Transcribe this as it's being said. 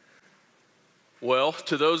Well,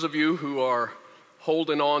 to those of you who are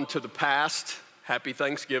holding on to the past, happy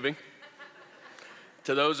Thanksgiving.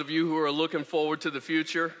 To those of you who are looking forward to the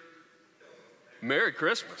future, Merry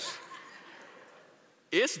Christmas.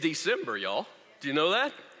 It's December, y'all. Do you know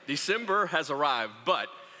that? December has arrived, but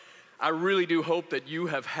I really do hope that you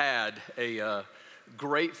have had a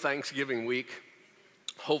great Thanksgiving week.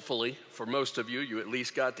 Hopefully, for most of you, you at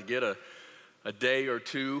least got to get a day or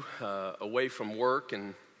two away from work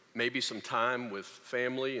and maybe some time with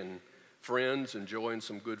family and friends, enjoying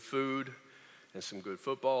some good food and some good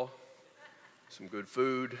football. Some good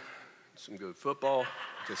food, some good football,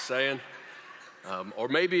 just saying. Or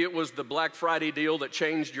maybe it was the Black Friday deal that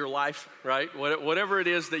changed your life, right? Whatever it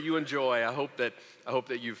is that you enjoy, I hope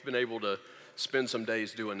that you've been able to spend some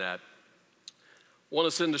days doing that. Want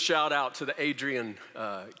to send a shout out to the Adrian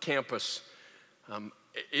campus.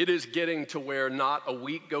 It is getting to where not a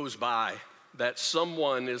week goes by that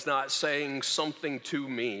someone is not saying something to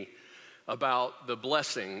me about the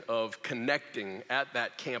blessing of connecting at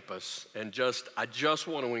that campus. And I just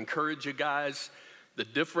want to encourage you guys, the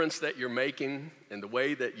difference that you're making and the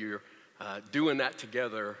way that you're doing that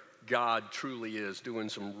together, God truly is doing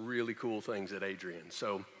some really cool things at Adrian.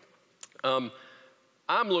 So I'm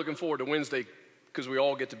looking forward to Wednesday because we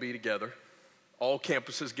all get to be together. All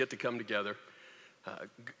campuses get to come together.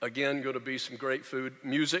 Again, going to be some great food.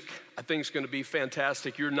 Music, I think, is going to be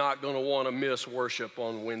fantastic. You're not going to want to miss worship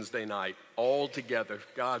on Wednesday night. All together,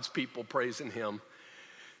 God's people praising Him.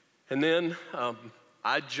 And then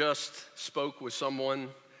I just spoke with someone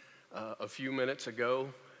a few minutes ago.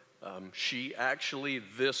 She actually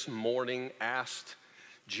this morning asked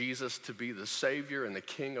Jesus to be the Savior and the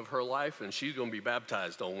King of her life, and she's going to be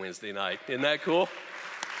baptized on Wednesday night. Isn't that cool?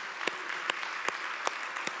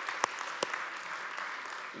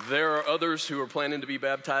 There are others who are planning to be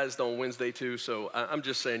baptized on Wednesday too, so I'm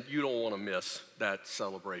just saying you don't want to miss that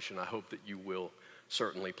celebration. I hope that you will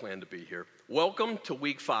certainly plan to be here. Welcome to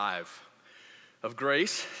week 5 of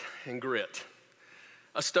Grace and Grit,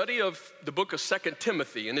 a study of the book of 2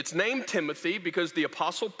 Timothy, and it's named Timothy because the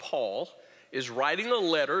Apostle Paul is writing a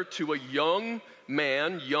letter to a young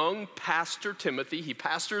man, young pastor Timothy. He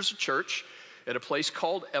pastors a church at a place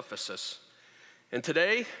called Ephesus. And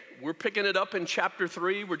today, we're picking it up in chapter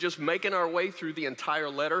 3. We're just making our way through the entire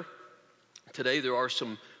letter. Today, there are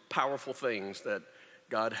some powerful things that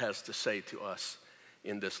God has to say to us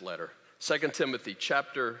in this letter. 2 Timothy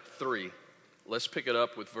chapter 3. Let's pick it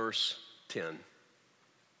up with verse 10.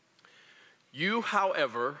 You,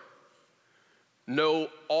 however, know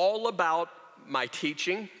all about my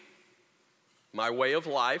teaching, my way of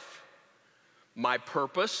life, my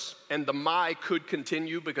purpose, and the "my" could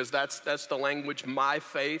continue because that's the language, my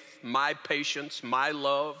faith, my patience, my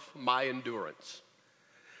love, my endurance,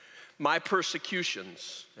 my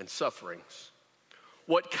persecutions and sufferings.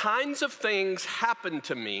 What kinds of things happened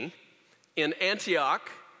to me in Antioch,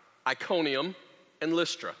 Iconium, and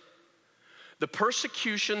Lystra? The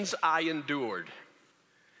persecutions I endured,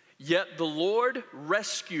 yet the Lord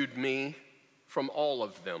rescued me from all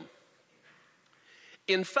of them.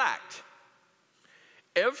 In fact,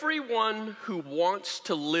 everyone who wants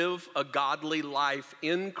to live a godly life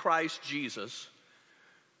in Christ Jesus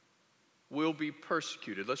will be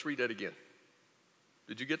persecuted. Let's read that again.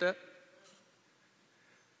 Did you get that?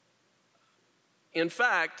 In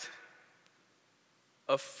fact,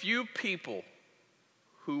 a few people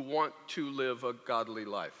who want to live a godly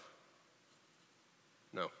life.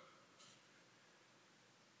 No.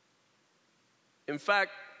 In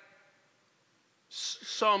fact,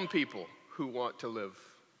 some people who want to live.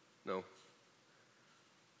 No.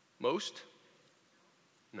 Most?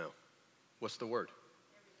 No. What's the word?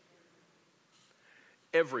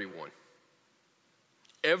 Everyone.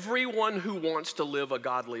 Everyone who wants to live a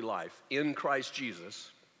godly life in Christ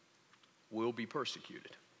Jesus will be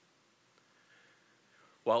persecuted.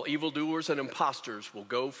 While evildoers and impostors will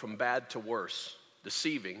go from bad to worse,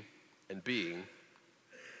 deceiving and being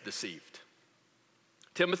deceived.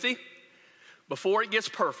 Timothy, before it gets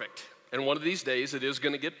perfect, and one of these days it is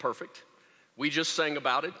going to get perfect. We just sang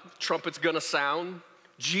about it. Trumpet's going to sound.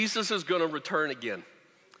 Jesus is going to return again.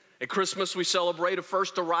 At Christmas, we celebrate a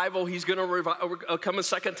first arrival. He's going to come a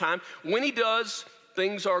second time. When he does,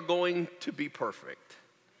 things are going to be perfect.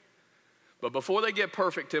 But before they get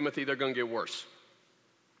perfect, Timothy, they're going to get worse.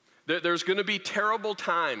 There's going to be terrible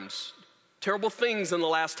times, terrible things in the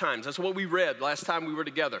last times. That's what we read last time we were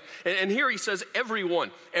together. And here he says,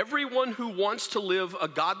 everyone who wants to live a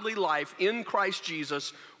godly life in Christ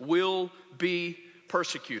Jesus will be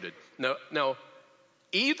persecuted. Now,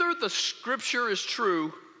 either the scripture is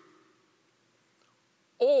true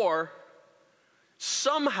or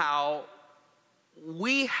somehow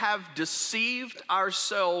we have deceived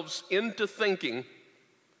ourselves into thinking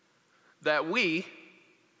that we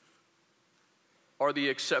are the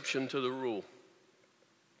exception to the rule.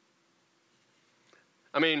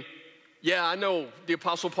 I mean, yeah, I know the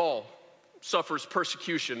Apostle Paul suffers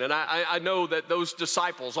persecution, and I know that those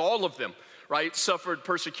disciples, all of them, right, suffered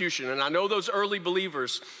persecution, and I know those early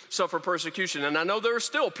believers suffer persecution, and I know there are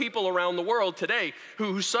still people around the world today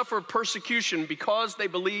who suffer persecution because they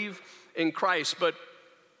believe in Christ, but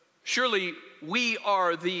surely we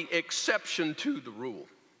are the exception to the rule.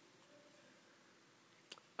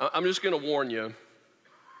 I'm just going to warn you,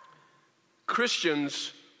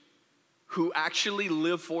 Christians who actually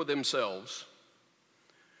live for themselves,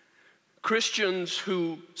 Christians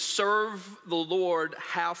who serve the Lord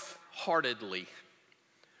half-heartedly,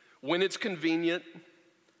 when it's convenient,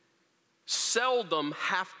 seldom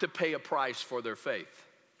have to pay a price for their faith.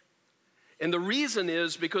 And the reason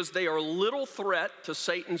is because they are little threat to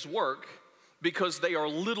Satan's work, because they are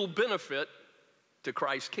little benefit to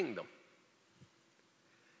Christ's kingdom.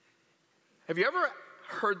 Have you ever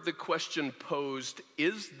heard the question posed,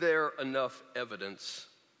 is there enough evidence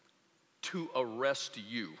to arrest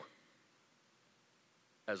you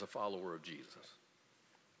as a follower of Jesus?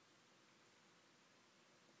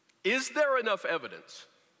 Is there enough evidence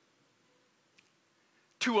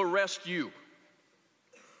to arrest you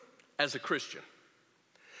as a Christian?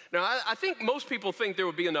 Now, I think most people think there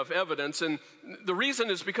would be enough evidence, and the reason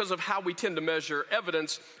is because of how we tend to measure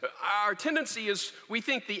evidence. Our tendency is we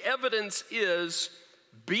think the evidence is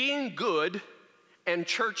being good and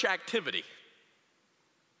church activity.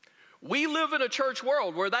 We live in a church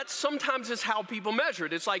world where that sometimes is how people measure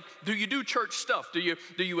it. It's like, do you do church stuff? Do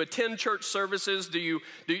you attend church services? Do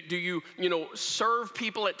you serve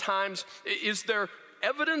people at times? Is there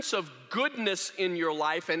evidence of goodness in your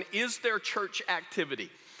life, and is there church activity?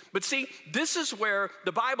 But see, this is where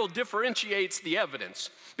the Bible differentiates the evidence,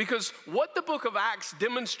 because what the book of Acts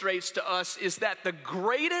demonstrates to us is that the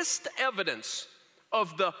greatest evidence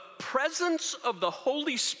of the presence of the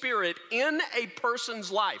Holy Spirit in a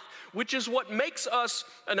person's life, which is what makes us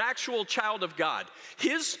an actual child of God,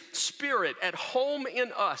 His Spirit at home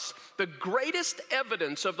in us, the greatest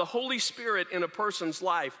evidence of the Holy Spirit in a person's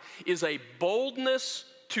life is a boldness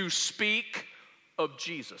to speak of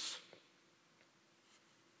Jesus.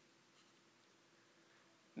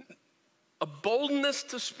 A boldness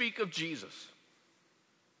to speak of Jesus.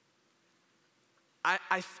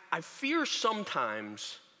 I fear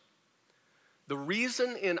sometimes the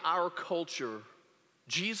reason in our culture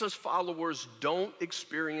Jesus followers don't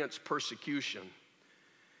experience persecution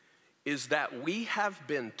is that we have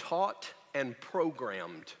been taught and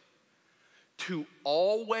programmed to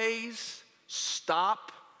always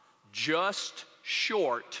stop just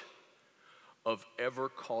short of ever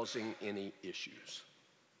causing any issues.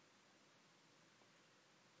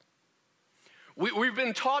 We've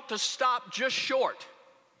been taught to stop just short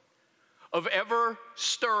of ever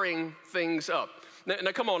stirring things up.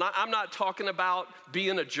 Now come on, I'm not talking about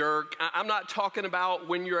being a jerk. I'm not talking about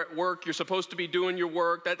when you're at work, you're supposed to be doing your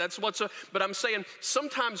work. But I'm saying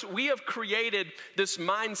sometimes we have created this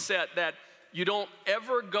mindset that you don't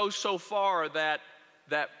ever go so far that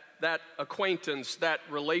acquaintance, that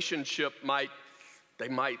relationship they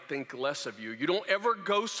might think less of you. You don't ever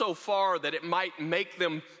go so far that it might make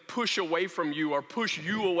them push away from you or push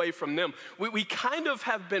you away from them. We kind of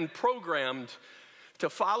have been programmed to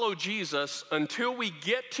follow Jesus until we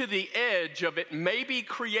get to the edge of it maybe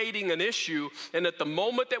creating an issue, and at the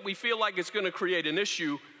moment that we feel like it's going to create an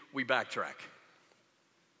issue, we backtrack.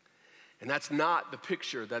 And that's not the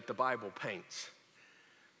picture that the Bible paints.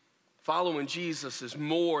 Following Jesus is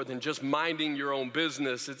more than just minding your own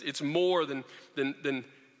business. It's more than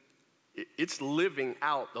it's living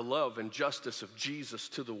out the love and justice of Jesus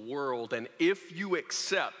to the world. And if you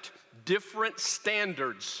accept different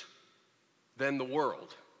standards than the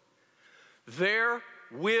world, there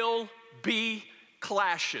will be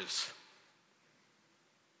clashes.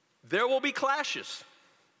 There will be clashes.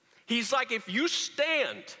 He's like, if you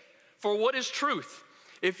stand for what is truth,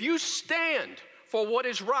 if you stand for what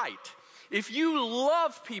is right, if you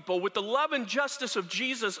love people with the love and justice of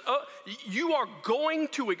Jesus, you are going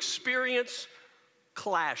to experience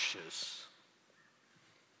clashes.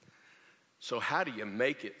 So how do you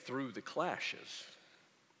make it through the clashes?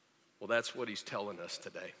 Well, that's what he's telling us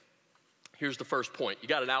today. Here's the first point. You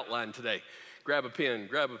got an outline today. Grab a pen,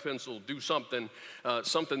 grab a pencil, do something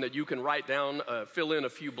that you can write down, fill in a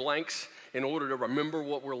few blanks in order to remember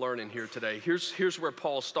what we're learning here today. Here's where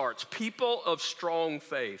Paul starts. People of strong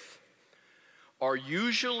faith are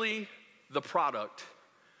usually the product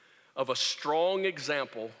of a strong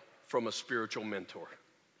example from a spiritual mentor.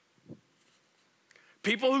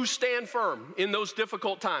 People who stand firm in those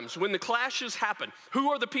difficult times. When the clashes happen, who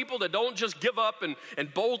are the people that don't just give up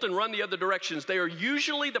and bolt and run the other directions? They are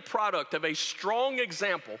usually the product of a strong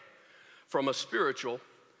example from a spiritual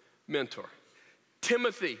mentor.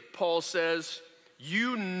 Timothy, Paul says,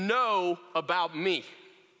 you know about me.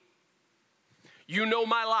 You know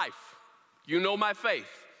my life. You know my faith.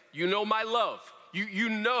 You know my love. You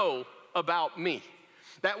know about me.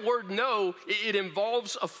 That word know, it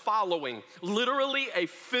involves a following, literally a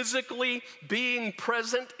physically being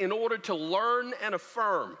present in order to learn and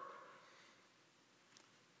affirm.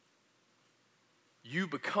 You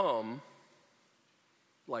become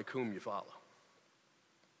like whom you follow.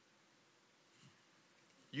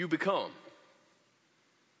 You become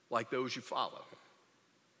like those you follow.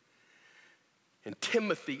 And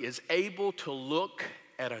Timothy is able to look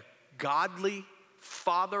at a godly,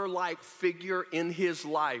 father-like figure in his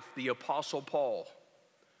life, the Apostle Paul,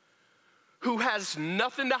 who has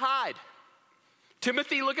nothing to hide.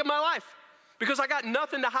 Timothy, look at my life because I got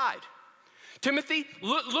nothing to hide. Timothy,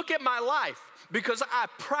 look at my life because I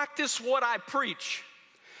practice what I preach.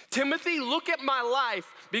 Timothy, look at my life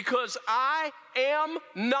because I am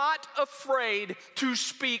not afraid to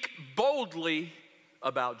speak boldly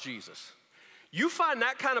about Jesus. You find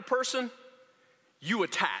that kind of person, you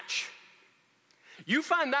attach. You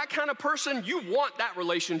find that kind of person, you want that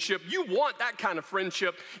relationship. You want that kind of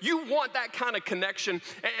friendship. You want that kind of connection.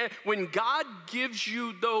 And when God gives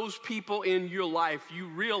you those people in your life, you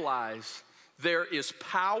realize there is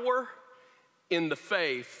power in the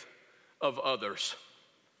faith of others.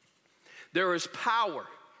 There is power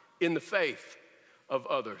in the faith of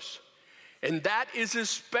others. And that is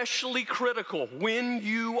especially critical when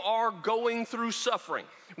you are going through suffering,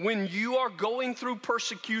 when you are going through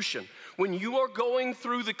persecution, when you are going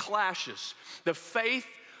through the clashes. The faith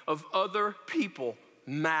of other people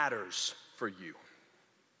matters for you.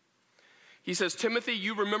 He says, Timothy,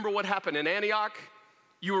 you remember what happened in Antioch?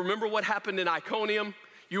 You remember what happened in Iconium?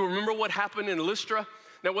 You remember what happened in Lystra?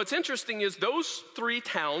 Now, what's interesting is those three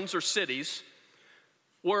towns or cities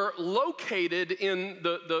were located in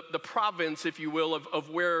the province, if you will,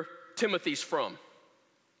 of where Timothy's from.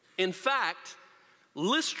 In fact,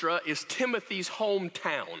 Lystra is Timothy's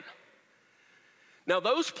hometown. Now,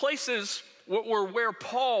 those places were where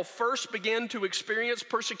Paul first began to experience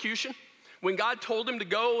persecution. When God told him to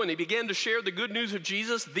go and he began to share the good news of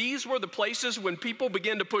Jesus, these were the places when people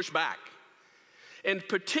began to push back. And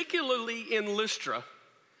particularly in Lystra,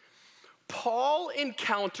 Paul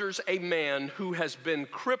encounters a man who has been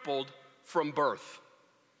crippled from birth.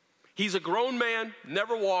 He's a grown man,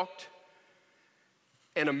 never walked,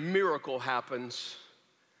 and a miracle happens.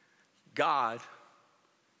 God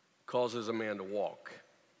causes a man to walk.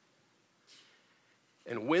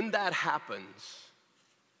 And when that happens,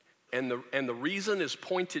 and the reason is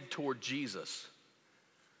pointed toward Jesus,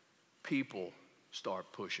 people start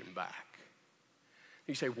pushing back.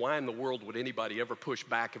 You say, why in the world would anybody ever push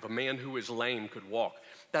back if a man who is lame could walk?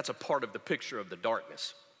 That's a part of the picture of the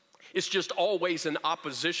darkness. It's just always in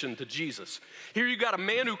opposition to Jesus. Here you got a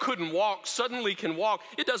man who couldn't walk, suddenly can walk.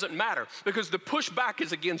 It doesn't matter because the pushback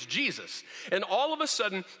is against Jesus. And all of a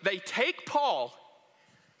sudden, they take Paul,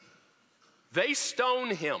 they stone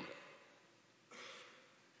him.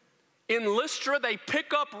 In Lystra, they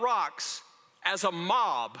pick up rocks as a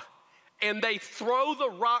mob and they throw the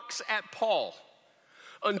rocks at Paul.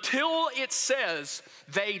 Until it says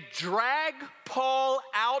they drag Paul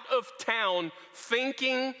out of town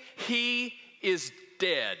thinking he is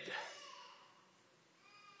dead.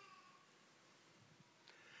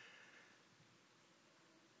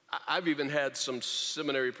 I've even had some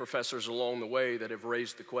seminary professors along the way that have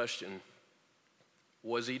raised the question,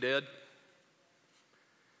 was he dead?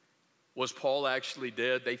 Was Paul actually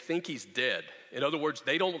dead? They think he's dead. In other words,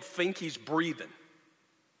 they don't think he's breathing.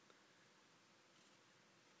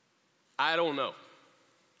 I don't know.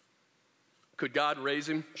 Could God raise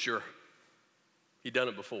him? Sure. He'd done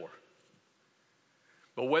it before.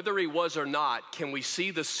 But whether he was or not, can we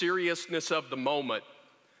see the seriousness of the moment?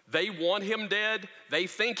 They want him dead. They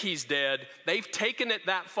think he's dead. They've taken it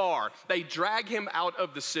that far. They drag him out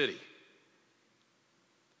of the city.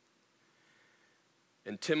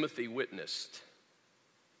 And Timothy witnessed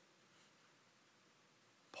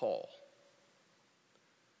Paul,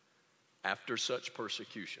 after such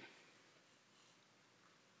persecution,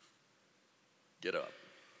 get up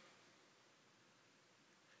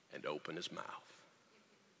and open his mouth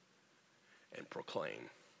and proclaim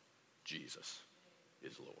Jesus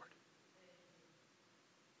is Lord.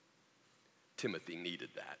 Timothy needed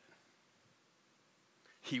that.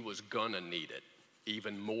 He was gonna need it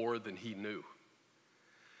even more than he knew.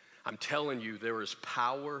 I'm telling you, there is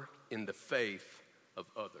power in the faith of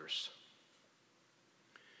others.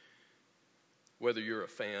 Whether you're a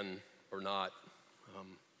fan or not,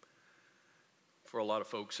 for a lot of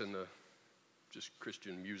folks in the just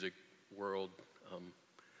Christian music world,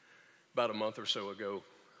 about a month or so ago,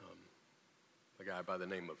 a guy by the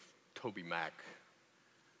name of TobyMac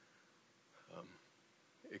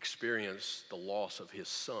experienced the loss of his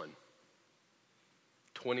son,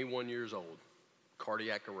 21 years old,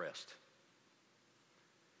 cardiac arrest.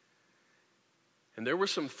 And there were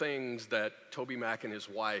some things that TobyMac and his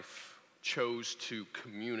wife chose to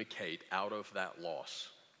communicate out of that loss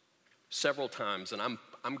several times, and I'm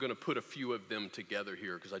going to put a few of them together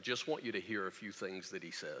here because I just want you to hear a few things that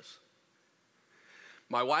he says.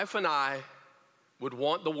 My wife and I would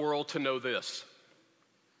want the world to know this.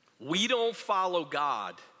 We don't follow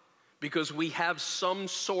God because we have some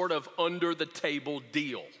sort of under-the-table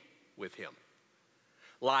deal with him.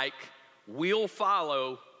 Like, we'll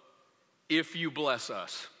follow if you bless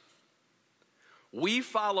us. We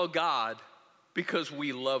follow God because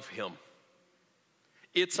we love him.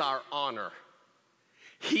 It's our honor.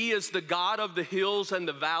 He is the God of the hills and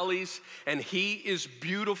the valleys, and he is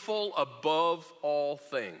beautiful above all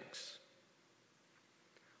things.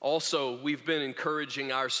 Also, we've been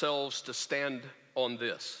encouraging ourselves to stand on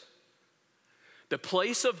this. The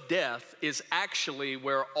place of death is actually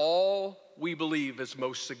where all we believe is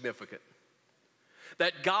most significant.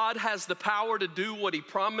 That God has the power to do what he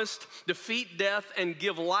promised, defeat death, and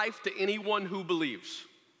give life to anyone who believes.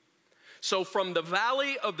 So from the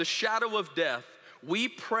valley of the shadow of death, we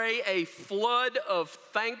pray a flood of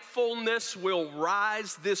thankfulness will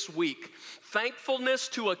rise this week. Thankfulness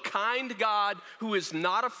to a kind God who is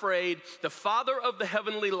not afraid, the Father of the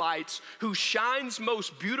heavenly lights, who shines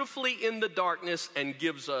most beautifully in the darkness and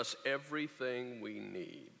gives us everything we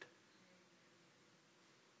need.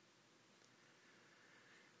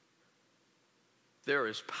 There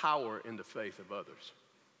is power in the faith of others.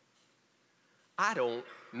 I don't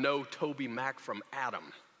know TobyMac from Adam.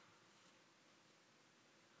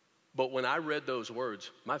 But when I read those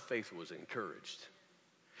words, my faith was encouraged.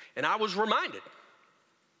 And I was reminded,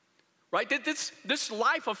 right, that this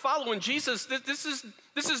life of following Jesus, this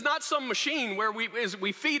is not some machine where we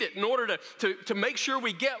feed it in order to make sure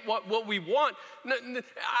we get what we want.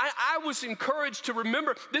 I was encouraged to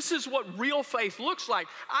remember this is what real faith looks like.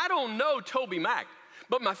 I don't know TobyMac,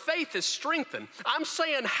 but my faith is strengthened. I'm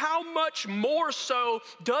saying how much more so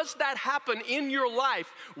does that happen in your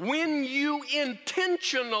life when you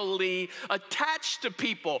intentionally attach to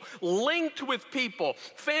people, linked with people,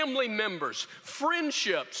 family members,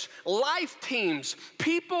 friendships, life teams,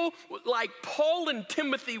 people like Paul and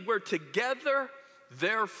Timothy were together.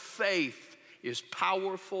 Their faith is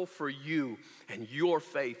powerful for you, and your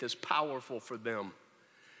faith is powerful for them.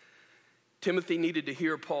 Timothy needed to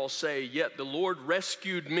hear Paul say, yet the Lord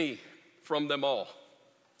rescued me from them all.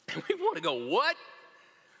 And we want to go, what?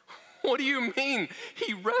 What do you mean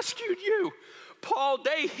he rescued you? Paul,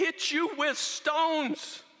 they hit you with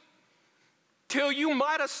stones till you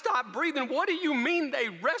might have stopped breathing. What do you mean they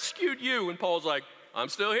rescued you? And Paul's like, I'm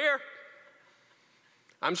still here.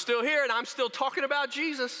 I'm still here, and I'm still talking about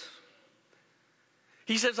Jesus.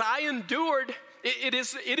 He says, I endured. It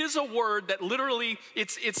is a word that literally,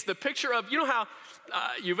 it's the picture of, you know how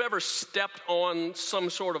you've ever stepped on some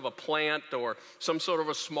sort of a plant or some sort of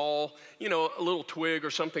a small, a little twig or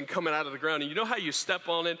something coming out of the ground, and you know how you step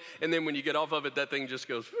on it, and then when you get off of it, that thing just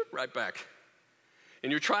goes right back.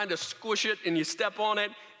 And you're trying to squish it, and you step on it,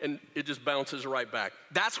 and it just bounces right back.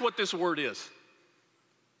 That's what this word is.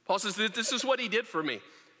 Paul says, this is what he did for me.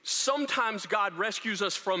 Sometimes God rescues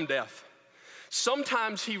us from death.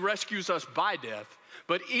 Sometimes he rescues us by death,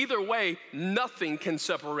 but either way, nothing can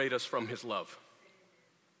separate us from his love.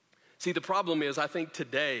 See, the problem is, I think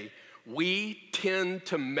today, we tend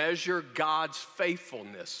to measure God's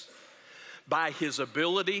faithfulness by his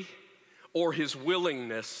ability or his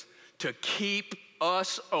willingness to keep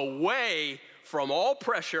us away from all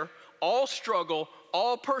pressure, all struggle,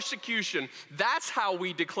 all persecution. That's how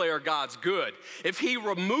we declare God's good. If he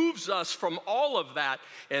removes us from all of that,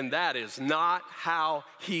 and that is not how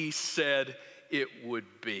he said it would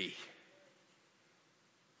be.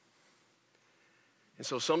 And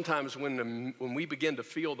so sometimes when we begin to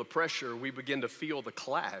feel the pressure, we begin to feel the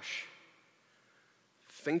clash,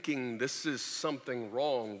 thinking this is something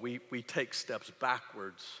wrong, we take steps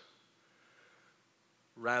backwards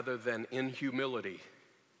rather than in humility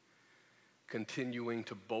continuing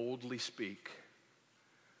to boldly speak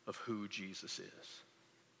of who Jesus is.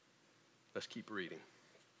 Let's keep reading.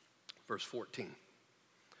 Verse 14.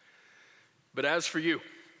 But as for you,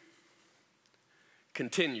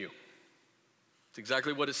 continue. It's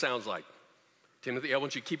exactly what it sounds like. Timothy, I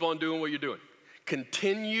want you to keep on doing what you're doing.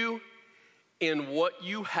 Continue in what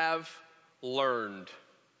you have learned.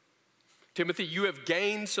 Timothy, you have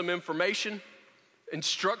gained some information.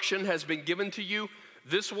 Instruction has been given to you.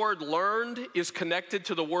 This word learned is connected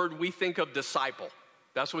to the word we think of disciple.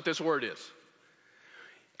 That's what this word is.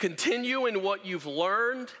 Continue in what you've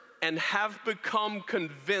learned and have become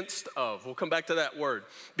convinced of. We'll come back to that word.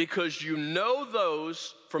 Because you know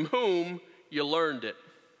those from whom you learned it,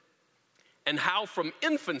 and how from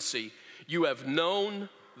infancy you have known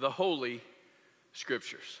the Holy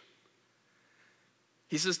Scriptures.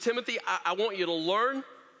 He says, Timothy, I want you to learn,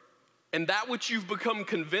 and that which you've become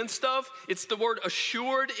convinced of, it's the word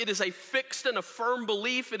assured. It is a fixed and a firm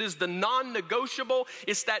belief. It is the non-negotiable.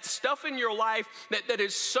 It's that stuff in your life that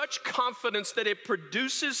is such confidence that it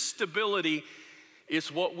produces stability.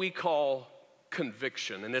 It's what we call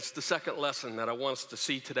conviction. And it's the second lesson that I want us to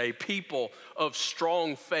see today. People of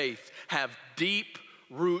strong faith have deep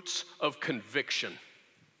roots of conviction.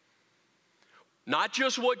 Not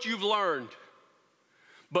just what you've learned,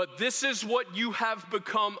 but this is what you have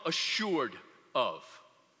become assured of.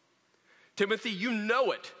 Timothy, you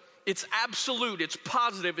know it. It's absolute, it's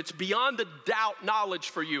positive, it's beyond a doubt knowledge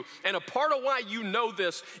for you. And a part of why you know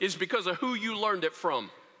this is because of who you learned it from.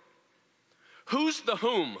 Who's the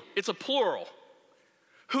whom? It's a plural.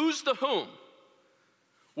 Who's the whom?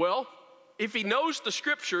 Well, if he knows the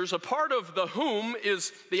scriptures, a part of the whom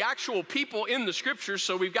is the actual people in the scriptures.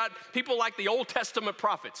 So we've got people like the Old Testament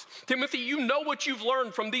prophets. Timothy, you know what you've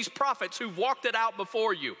learned from these prophets who've walked it out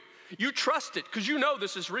before you. You trust it because you know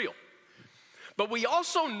this is real. But we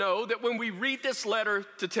also know that when we read this letter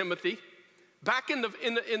to Timothy, back in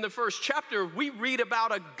the first chapter, we read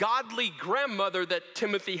about a godly grandmother that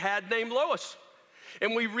Timothy had named Lois.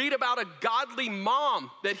 And we read about a godly mom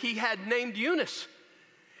that he had named Eunice.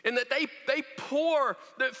 And that they pour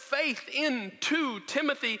the faith into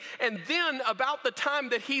Timothy. And then about the time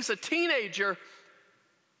that he's a teenager,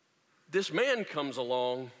 this man comes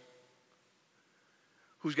along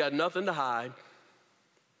who's got nothing to hide,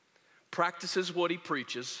 practices what he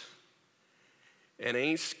preaches, and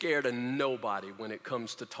ain't scared of nobody when it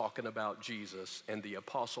comes to talking about Jesus. And the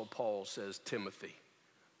Apostle Paul says, Timothy,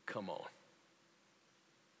 come on.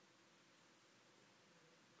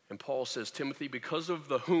 And Paul says, Timothy, because of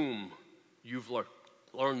the whom you've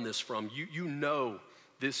learned this from, you know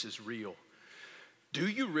this is real. Do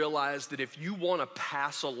you realize that if you want to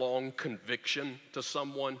pass along conviction to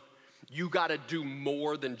someone, you got to do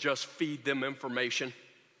more than just feed them information?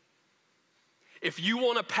 If you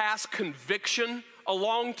want to pass conviction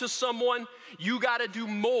along to someone, you got to do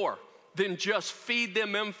more than just feed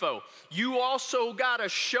them info. You also got to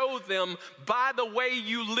show them by the way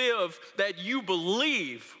you live that you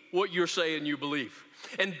believe what you're saying you believe.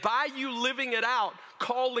 And by you living it out,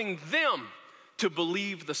 calling them to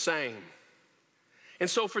believe the same. And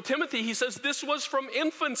so for Timothy, he says this was from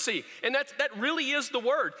infancy. And that really is the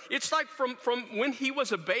word. It's like from when he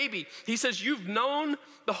was a baby. He says, you've known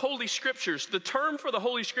the Holy Scriptures. The term for the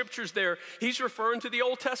Holy Scriptures there, he's referring to the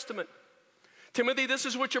Old Testament. Timothy, this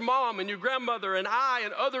is what your mom and your grandmother and I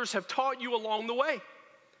and others have taught you along the way.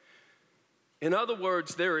 In other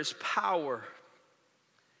words, there is power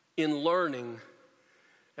in learning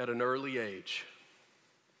at an early age.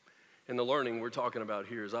 And the learning we're talking about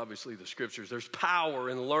here is obviously the scriptures. There's power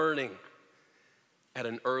in learning at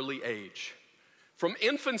an early age. From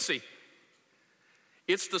infancy.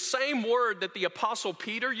 It's the same word that the Apostle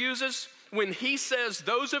Peter uses when he says,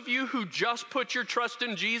 those of you who just put your trust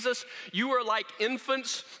in Jesus, you are like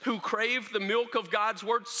infants who crave the milk of God's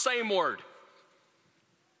word. Same word.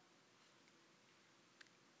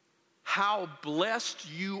 How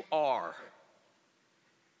blessed you are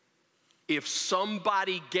if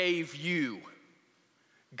somebody gave you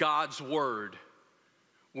God's word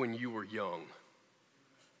when you were young.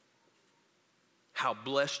 How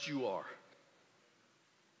blessed you are.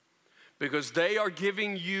 Because they are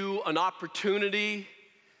giving you an opportunity,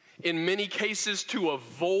 in many cases, to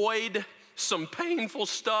avoid some painful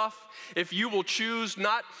stuff. If you will choose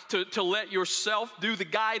not to let yourself do the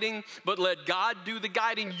guiding, but let God do the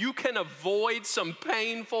guiding, you can avoid some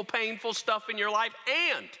painful stuff in your life.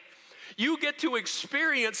 And you get to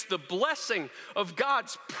experience the blessing of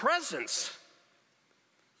God's presence.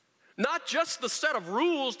 Not just the set of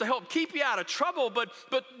rules to help keep you out of trouble, but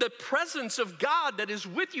the presence of God that is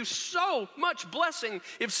with you. So much blessing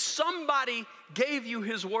if somebody gave you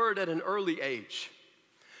his word at an early age.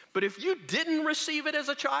 But if you didn't receive it as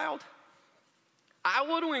a child, I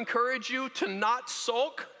want to encourage you to not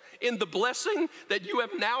sulk in the blessing that you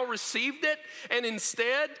have now received it, and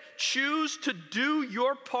instead choose to do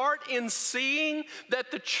your part in seeing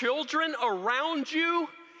that the children around you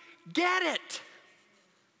get it.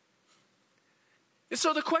 And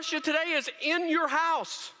so the question today is, in your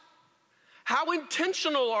house, how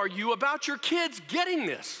intentional are you about your kids getting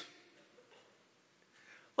this?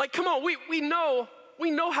 Like, come on, we know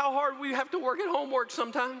how hard we have to work at homework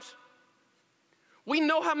sometimes. We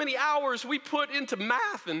know how many hours we put into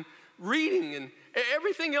math and reading and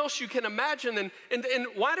everything else you can imagine. And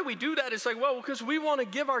why do we do that? It's like, well, because we want to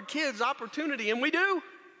give our kids opportunity, and we do.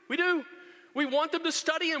 We want them to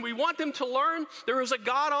study and we want them to learn. There is a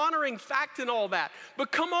God-honoring fact in all that.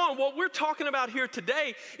 But come on, what we're talking about here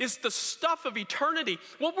today is the stuff of eternity.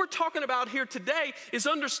 What we're talking about here today is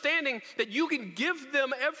understanding that you can give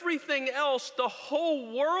them everything else, the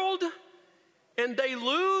whole world, and they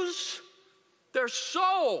lose their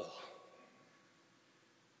soul.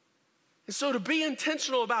 And so to be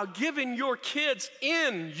intentional about giving your kids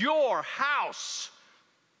in your house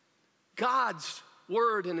God's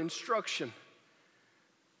word and instruction.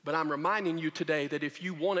 But I'm reminding you today that if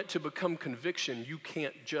you want it to become conviction, you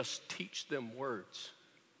can't just teach them words.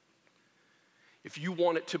 If you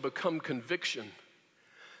want it to become conviction,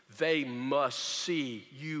 they must see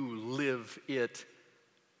you live it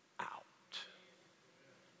out.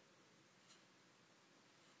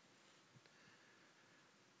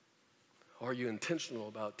 Are you intentional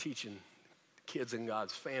about teaching kids in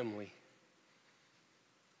God's family?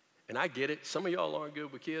 And I get it. Some of y'all aren't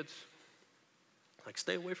good with kids. Like,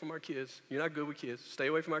 stay away from our kids. You're not good with kids. Stay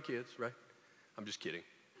away from our kids, right? I'm just kidding.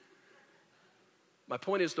 My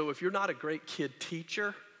point is, though, if you're not a great kid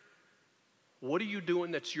teacher, what are you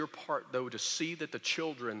doing that's your part, though, to see that the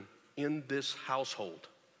children in this household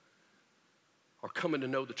are coming to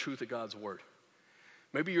know the truth of God's word?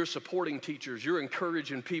 Maybe you're supporting teachers. You're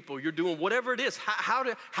encouraging people. You're doing whatever it is. How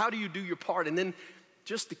do you do your part? And then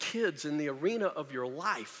just the kids in the arena of your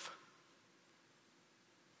life.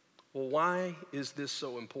 Well, why is this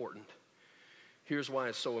so important? Here's why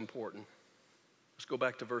it's so important. Let's go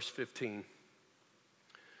back to verse 15.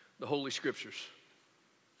 The Holy Scriptures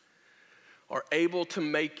are able to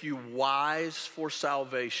make you wise for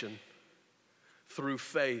salvation through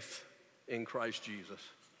faith in Christ Jesus.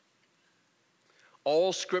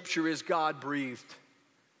 All Scripture is God-breathed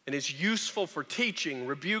and is useful for teaching,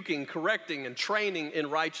 rebuking, correcting, and training in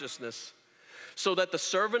righteousness, so that the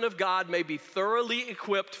servant of God may be thoroughly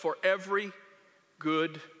equipped for every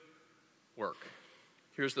good work.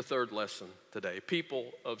 Here's the third lesson today.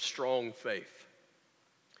 People of strong faith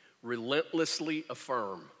relentlessly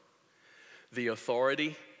affirm the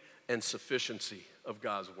authority and sufficiency of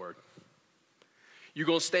God's word. You're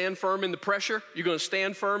going to stand firm in the pressure. You're going to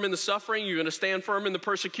stand firm in the suffering. You're going to stand firm in the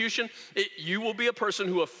persecution. You will be a person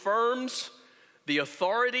who affirms the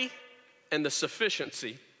authority and the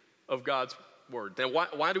sufficiency of God's word. Now,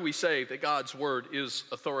 why do we say that God's word is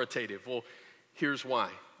authoritative? Well, here's why.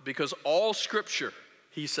 Because all Scripture,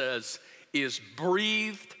 he says, is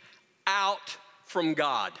breathed out from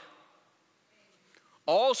God.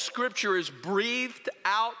 All Scripture is breathed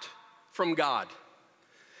out from God.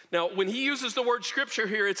 Now, when he uses the word Scripture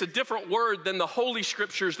here, it's a different word than the Holy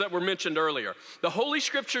Scriptures that were mentioned earlier. The Holy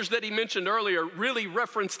Scriptures that he mentioned earlier really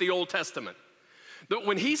reference the Old Testament. But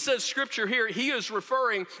when he says Scripture here, he is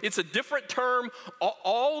referring, it's a different term,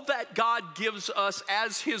 all that God gives us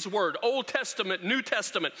as his word, Old Testament, New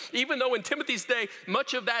Testament. Even though in Timothy's day,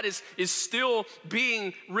 much of that is still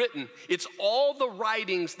being written. It's all the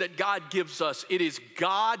writings that God gives us. It is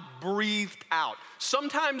God breathed out.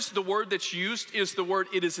 Sometimes the word that's used is the word,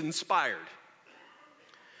 it is inspired.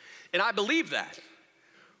 And I believe that.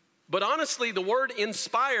 But honestly, the word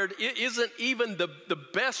inspired, it isn't even the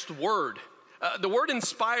best word. The word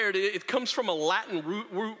inspired, it comes from a Latin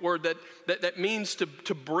root word that means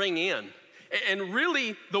to bring in. And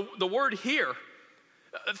really, the word here,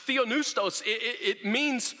 theopneustos, it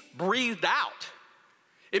means breathed out.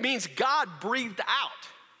 It means God breathed out.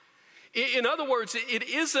 In other words, it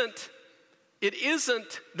isn't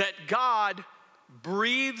that God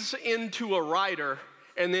breathes into a writer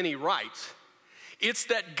and then he writes. It's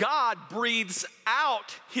that God breathes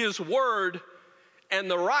out his word and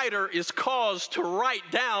the writer is caused to write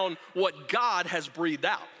down what God has breathed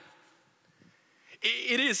out.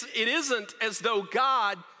 It isn't as though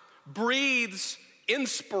God breathes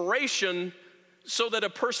inspiration so that a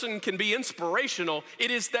person can be inspirational.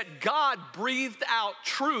 It is that God breathed out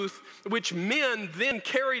truth, which men then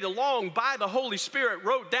carried along by the Holy Spirit,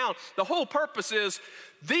 wrote down. The whole purpose is,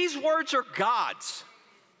 these words are God's.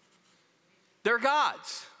 They're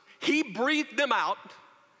God's. He breathed them out.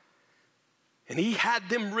 And he had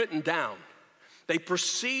them written down. They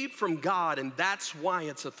proceed from God, and that's why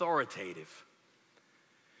it's authoritative.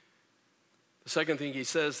 The second thing he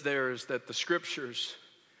says there is that the scriptures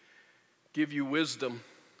give you wisdom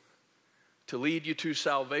to lead you to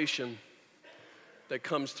salvation that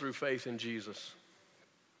comes through faith in Jesus.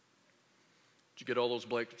 Did you get all those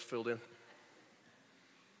blankets filled in?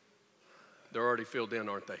 They're already filled in,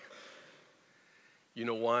 aren't they? You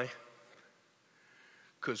know why?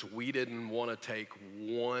 Because we didn't want to take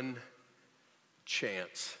one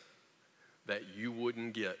chance that you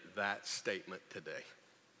wouldn't get that statement today.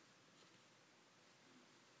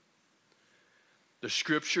 The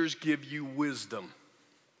scriptures give you wisdom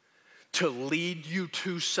to lead you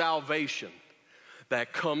to salvation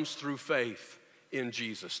that comes through faith in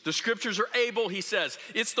Jesus. The scriptures are able, he says.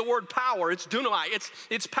 It's the word power. It's dunamai.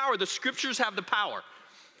 It's power. The scriptures have the power.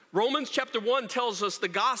 Romans chapter 1 tells us the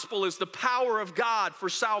gospel is the power of God for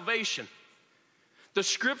salvation. The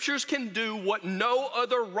scriptures can do what no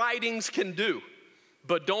other writings can do.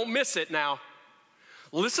 But don't miss it now.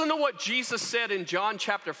 Listen to what Jesus said in John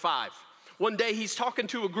chapter 5. One day he's talking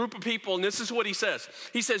to a group of people, and this is what he says.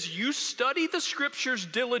 He says, you study the scriptures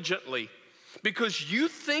diligently because you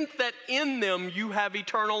think that in them you have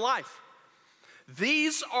eternal life.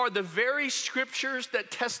 These are the very scriptures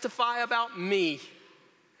that testify about me,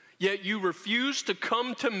 yet you refuse to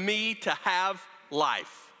come to me to have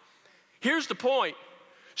life. Here's the point.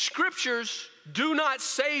 Scriptures do not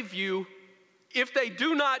save you if they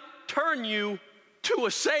do not turn you to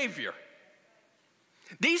a Savior.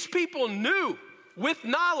 These people knew with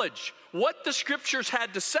knowledge what the scriptures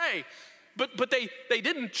had to say, but they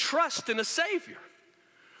didn't trust in a Savior.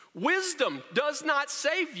 Wisdom does not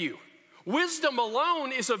save you. Wisdom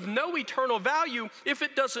alone is of no eternal value if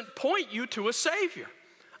it doesn't point you to a Savior.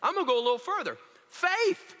 I'm going to go a little further.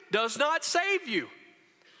 Faith does not save you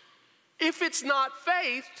if it's not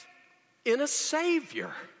faith in a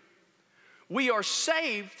Savior. We are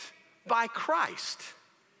saved by Christ,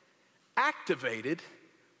 activated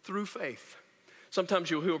through faith. Sometimes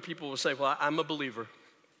you'll hear people will say, well, I'm a believer.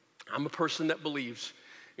 I'm a person that believes.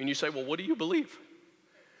 And you say, well, what do you believe?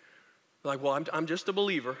 Like, well, I'm just a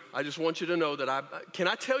believer. I just want you to know that can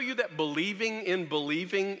I tell you that believing in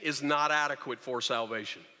believing is not adequate for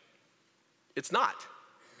salvation? It's not.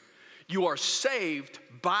 You are saved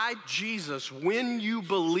by Jesus when you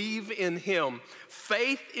believe in him.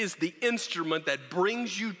 Faith is the instrument that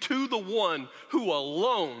brings you to the one who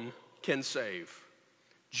alone can save.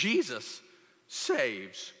 Jesus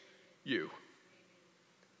saves you.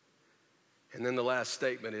 And then the last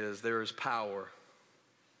statement is there is power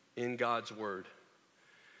in God's word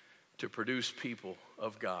to produce people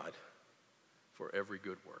of God for every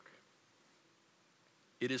good work.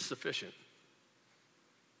 It is sufficient.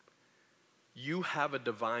 You have a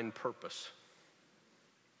divine purpose.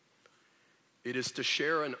 It is to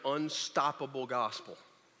share an unstoppable gospel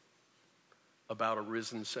about a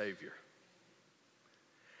risen Savior.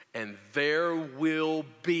 And there will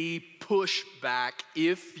be pushback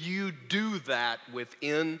if you do that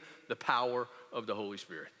within the power of the Holy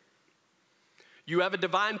Spirit. You have a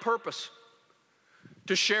divine purpose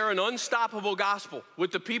to share an unstoppable gospel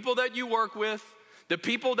with the people that you work with, the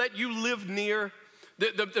people that you live near,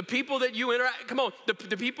 the people that you interact, come on,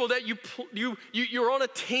 the people that you're on a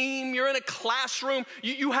team, you're in a classroom,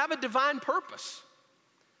 you have a divine purpose.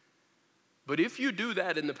 But if you do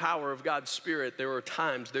that in the power of God's Spirit, there are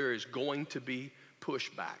times there is going to be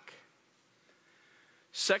pushback.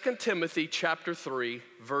 2 Timothy chapter 3,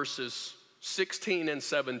 verses 16 and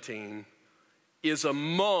 17 is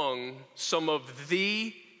among some of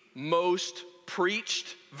the most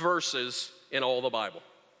preached verses in all the Bible.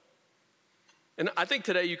 And I think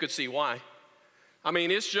today you could see why. I mean,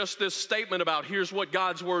 it's just this statement about here's what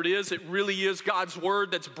God's word is. It really is God's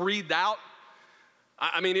word that's breathed out.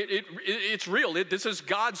 I mean, it's real. This is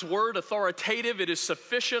God's word, authoritative. It is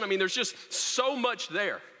sufficient. I mean, there's just so much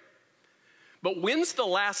there. But when's the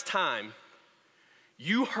last time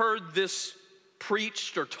you heard this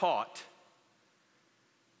preached or taught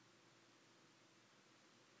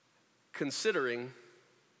considering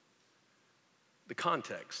the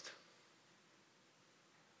context?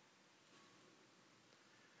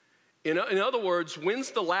 In other words, when's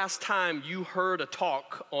the last time you heard a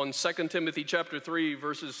talk on 2 Timothy chapter 3,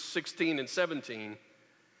 verses 16 and 17,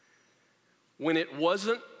 when it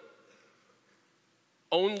wasn't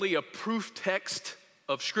only a proof text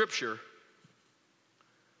of Scripture,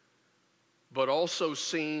 but also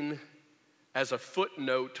seen as a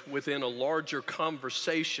footnote within a larger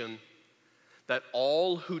conversation that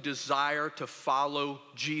all who desire to follow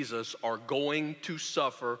Jesus are going to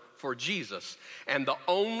suffer for Jesus. And the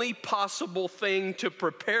only possible thing to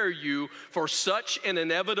prepare you for such an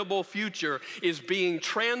inevitable future is being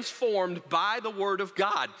transformed by the Word of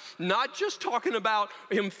God. Not just talking about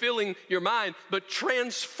Him filling your mind, but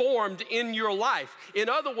transformed in your life. In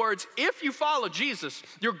other words, if you follow Jesus,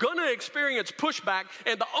 you're going to experience pushback,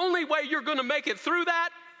 and the only way you're going to make it through that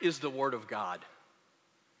is the Word of God.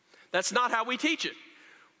 That's not how we teach it.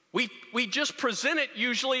 We just present it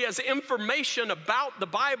usually as information about the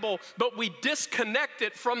Bible, but we disconnect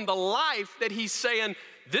it from the life that he's saying,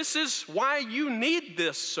 this is why you need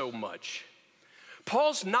this so much.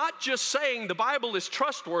 Paul's not just saying the Bible is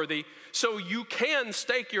trustworthy so you can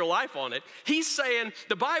stake your life on it. He's saying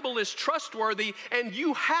the Bible is trustworthy and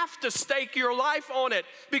you have to stake your life on it,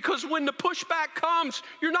 because when the pushback comes,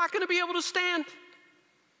 you're not going to be able to stand.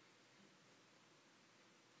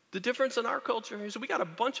 The difference in our culture is we got a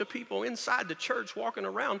bunch of people inside the church walking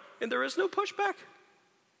around and there is no pushback.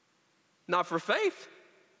 Not for faith.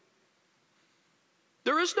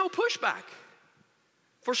 There is no pushback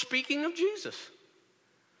for speaking of Jesus.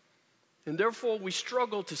 And therefore we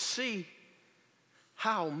struggle to see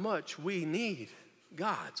how much we need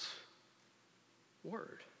God's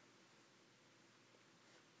Word.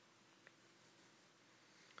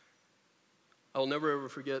 I'll never ever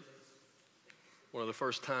forget one of the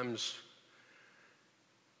first times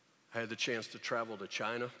I had the chance to travel to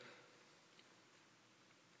China.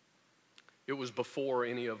 It was before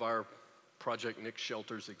any of our Project Nick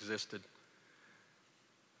shelters existed.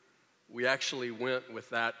 We actually went with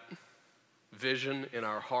that vision in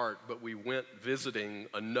our heart, but we went visiting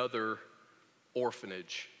another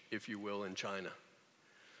orphanage, if you will, in China.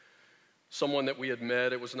 Someone that we had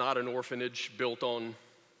met. It was not an orphanage built on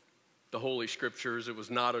the Holy Scriptures. It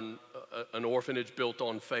was not an orphanage built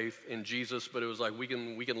on faith in Jesus, but it was like we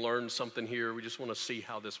can learn something here. We just want to see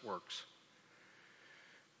how this works.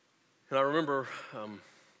 And I remember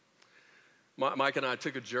Mike and I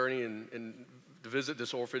took a journey and to visit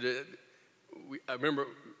this orphanage. I remember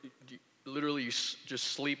literally just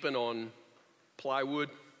sleeping on plywood.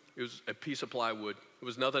 It was a piece of plywood. It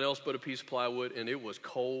was nothing else but a piece of plywood, and it was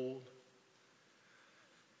cold.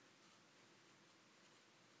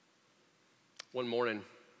 One morning,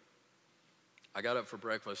 I got up for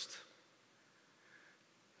breakfast.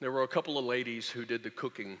 There were a couple of ladies who did the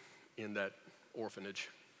cooking in that orphanage.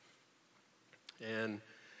 And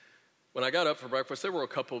when I got up for breakfast, there were a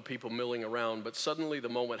couple of people milling around, but suddenly the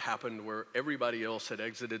moment happened where everybody else had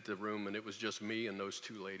exited the room and it was just me and those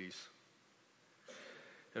two ladies.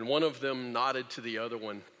 And one of them nodded to the other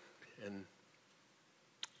one, and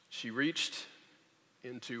she reached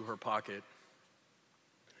into her pocket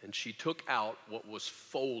and she took out what was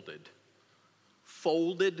folded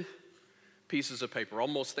pieces of paper.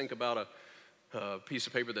 Almost think about a piece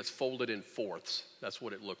of paper that's folded in fourths. That's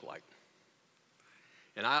what it looked like.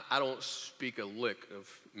 And I don't speak a lick of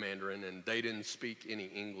Mandarin, and they didn't speak any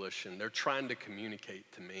English, and they're trying to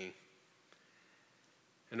communicate to me.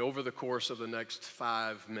 And over the course of the next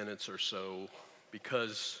 5 minutes or so,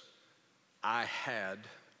 because I had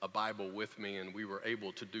a Bible with me and we were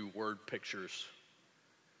able to do word pictures,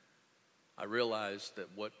 I realized that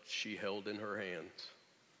what she held in her hands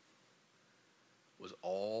was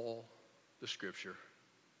all the Scripture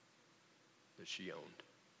that she owned.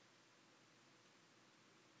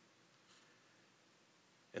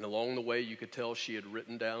 And along the way, you could tell she had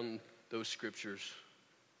written down those Scriptures.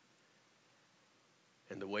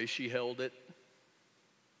 And the way she held it,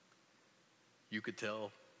 you could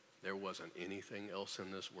tell there wasn't anything else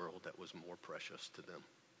in this world that was more precious to them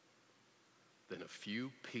than a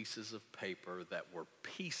few pieces of paper that were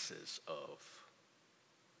pieces of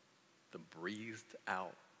the breathed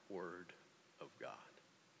out Word of God.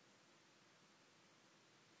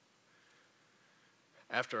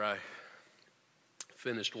 After I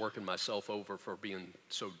finished working myself over for being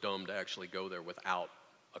so dumb to actually go there without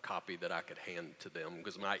a copy that I could hand to them,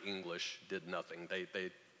 because my English did nothing. They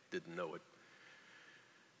didn't know it.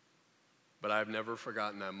 But I've never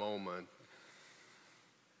forgotten that moment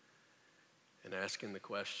and asking the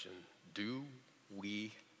question, do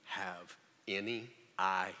we have any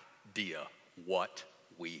idea what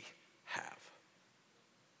we have?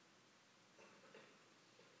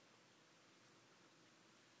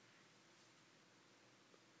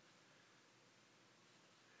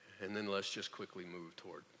 And then let's just quickly move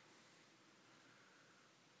toward,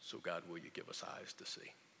 so God, will you give us eyes to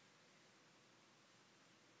see?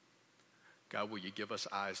 God, will you give us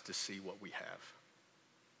eyes to see what we have?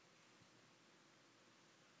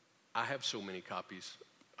 I have so many copies,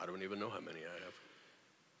 I don't even know how many I have.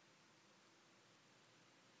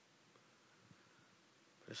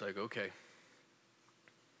 It's like, okay,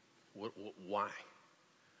 Why?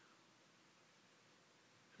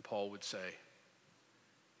 And Paul would say,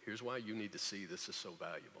 here's why you need to see this is so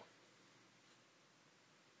valuable.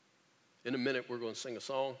 In a minute, we're going to sing a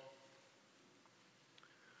song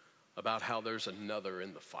about how there's another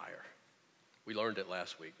in the fire. We learned it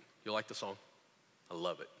last week. You like the song? I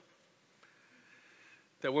love it.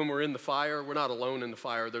 That when we're in the fire, we're not alone in the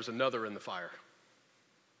fire. There's another in the fire,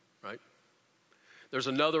 right? There's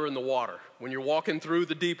another in the water. When you're walking through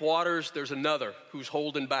the deep waters, there's another who's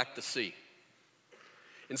holding back the sea.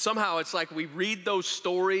 And somehow it's like we read those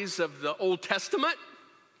stories of the Old Testament.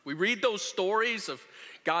 We read those stories of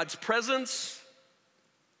God's presence.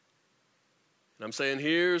 And I'm saying,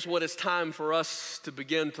 here's what it's time for us to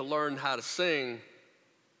begin to learn how to sing.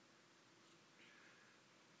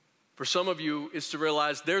 For some of you, is to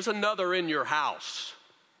realize there's another in your house.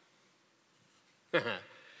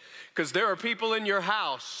 Because there are people in your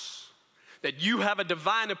house that you have a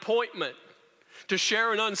divine appointment to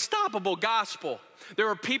share an unstoppable gospel. There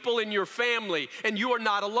are people in your family, and you are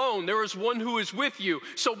not alone. There is one who is with you.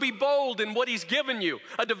 So be bold in what he's given you.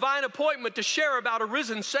 A divine appointment to share about a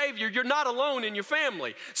risen Savior. You're not alone in your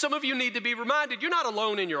family. Some of you need to be reminded, you're not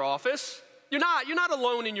alone in your office. You're not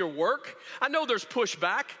alone in your work. I know there's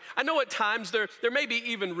pushback. I know at times there may be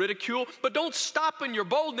even ridicule, but don't stop in your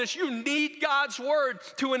boldness. You need God's word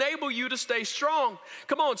to enable you to stay strong.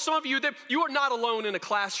 Come on, some of you, you are not alone in a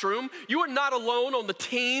classroom. You are not alone on the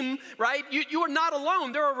team, right? You are not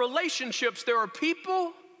alone. There are relationships. There are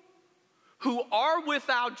people who are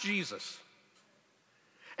without Jesus.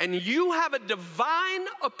 And you have a divine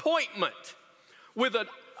appointment with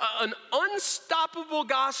an unstoppable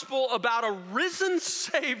gospel about a risen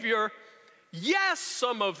Savior. Yes,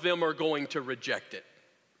 some of them are going to reject it.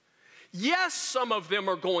 Yes, some of them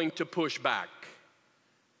are going to push back.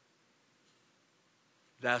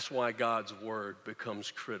 That's why God's word becomes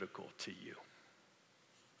critical to you.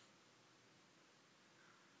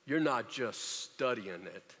 You're not just studying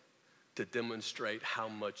it to demonstrate how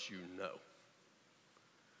much you know.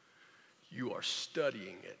 You are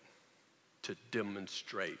studying it to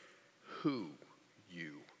demonstrate who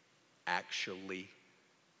you actually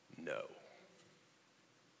know.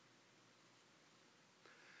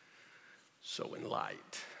 So in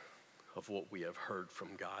light of what we have heard from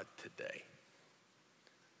God today,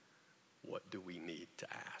 what do we need to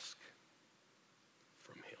ask?